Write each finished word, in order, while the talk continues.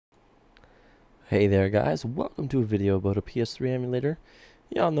Hey there guys, welcome to a video about a PS3 emulator.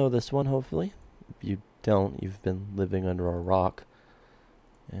 Y'all know this one hopefully. If you don't, you've been living under a rock.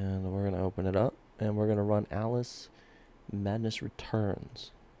 And we're going to open it up and we're going to run Alice Madness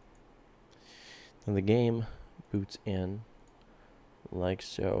Returns. And the game boots in like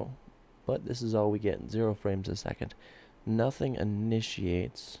so, but this is all we get, 0 frames a second. Nothing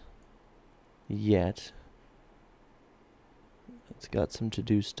initiates yet. It's got some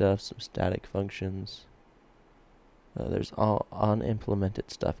to-do stuff, some static functions. There's all unimplemented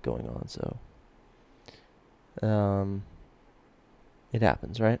stuff going on, so it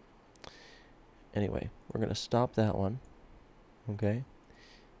happens, right? Anyway, we're going to stop that one, okay?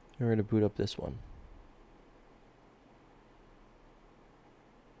 And we're going to boot up this one.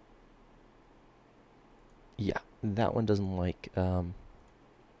 Yeah, that one doesn't like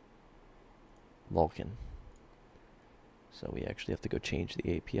Vulkan. So we actually have to go change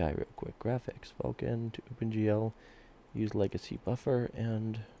the API real quick. Graphics, Vulkan to OpenGL, use legacy buffer,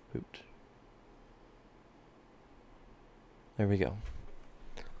 and boot. There we go.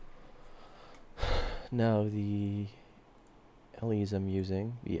 Now the LEs I'm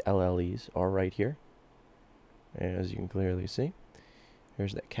using, the LLEs, are right here. As you can clearly see.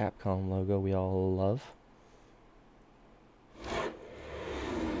 Here's that Capcom logo we all love.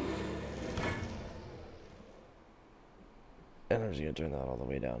 And I'm just going to turn that all the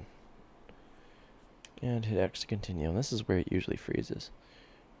way down. And hit X to continue. And this is where it usually freezes.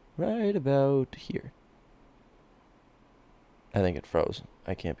 Right about here. I think it froze.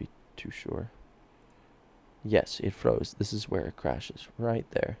 I can't be too sure. Yes, it froze. This is where it crashes. Right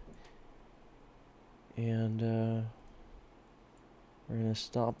there. And we're going to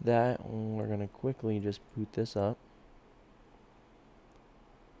stop that. And we're going to quickly just boot this up.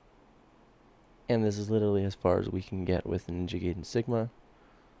 And this is literally as far as we can get with Ninja and Sigma.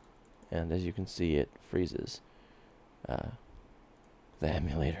 And as you can see, it freezes the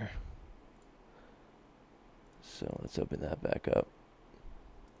emulator. So let's open that back up.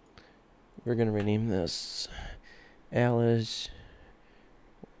 We're going to rename this Alice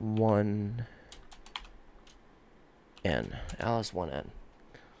 1N. Alice 1N.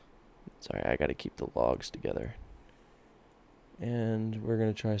 Sorry, I got to keep the logs together. And we're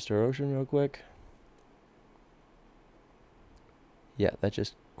going to try Star Ocean real quick. Yeah, that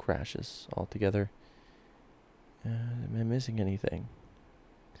just crashes altogether. Am I missing anything?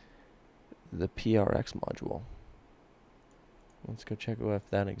 The PRX module. Let's go check if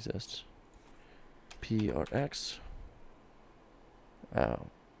that exists. PRX. Oh.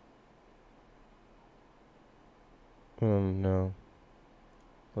 No.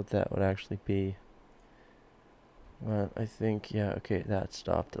 What that would actually be. Well, I think, yeah, okay, that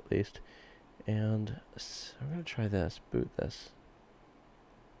stopped at least. And so I'm going to try this, boot this.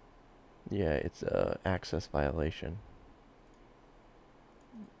 Yeah, it's a access violation.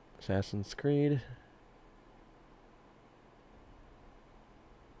 Assassin's Creed.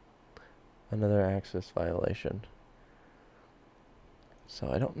 Another access violation. So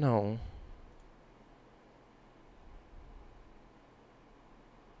I don't know.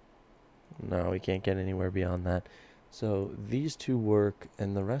 No, we can't get anywhere beyond that. So these two work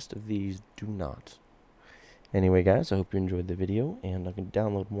and the rest of these do not. Anyway guys, I hope you enjoyed the video, and I can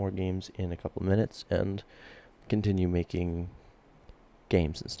download more games in a couple minutes and continue making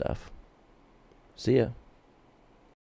games and stuff. See ya.